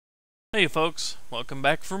Hey folks, welcome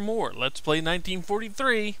back for more Let's Play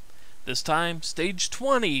 1943, this time Stage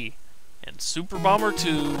 20, and Super Bomber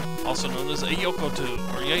 2, also known as Ayoko 2,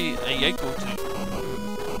 or Ayeko 2.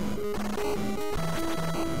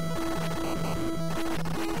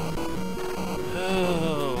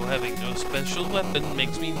 Oh, having no special weapon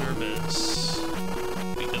makes me nervous,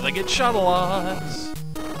 because I get shot a lot.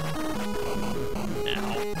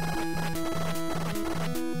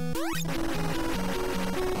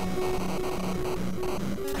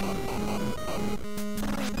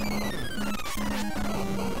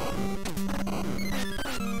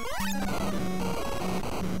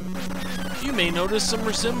 You may notice some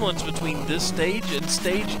resemblance between this stage and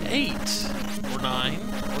stage 8, or 9,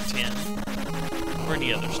 or 10, or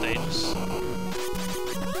any other stages.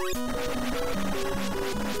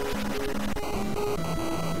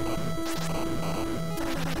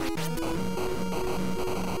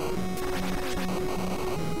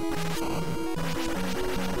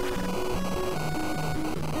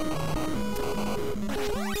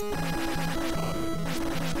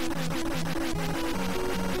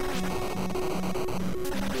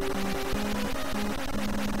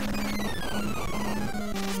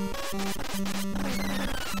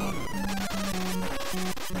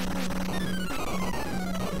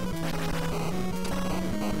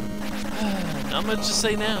 Not much to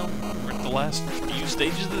say now. We're at the last few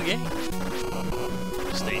stages of the game.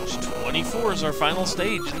 Stage 24 is our final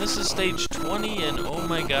stage, and this is stage 20, and oh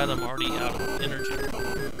my god, I'm already out of energy.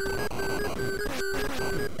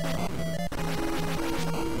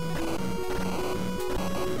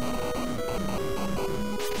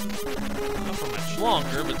 Not for much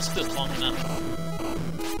longer, but still long enough.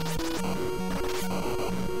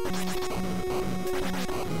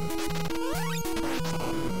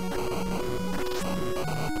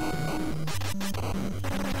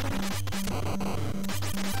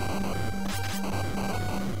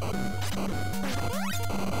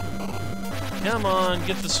 Come on,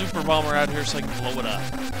 get the Super Bomber out here so I can blow it up.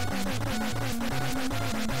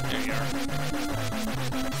 There you are.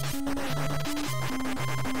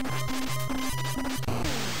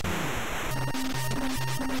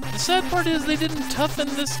 The sad part is they didn't toughen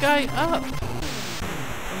this guy up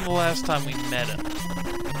from the last time we met him.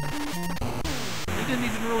 They didn't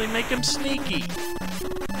even really make him sneaky.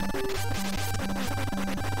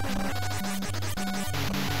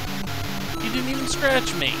 He didn't even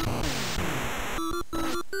scratch me.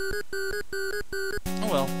 Oh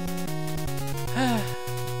well.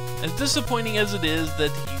 As disappointing as it is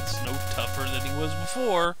that he's no tougher than he was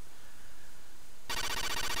before,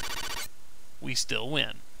 we still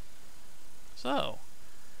win. So,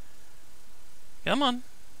 come on.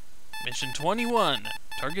 Mission 21.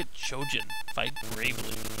 Target Chojin. Fight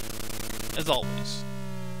bravely. As always.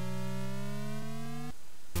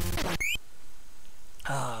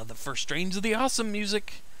 Ah, the first strains of the awesome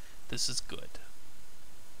music. This is good.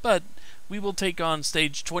 But we will take on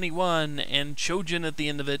Stage 21 and Chojin at the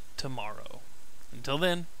end of it tomorrow. Until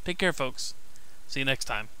then, take care, folks. See you next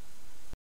time.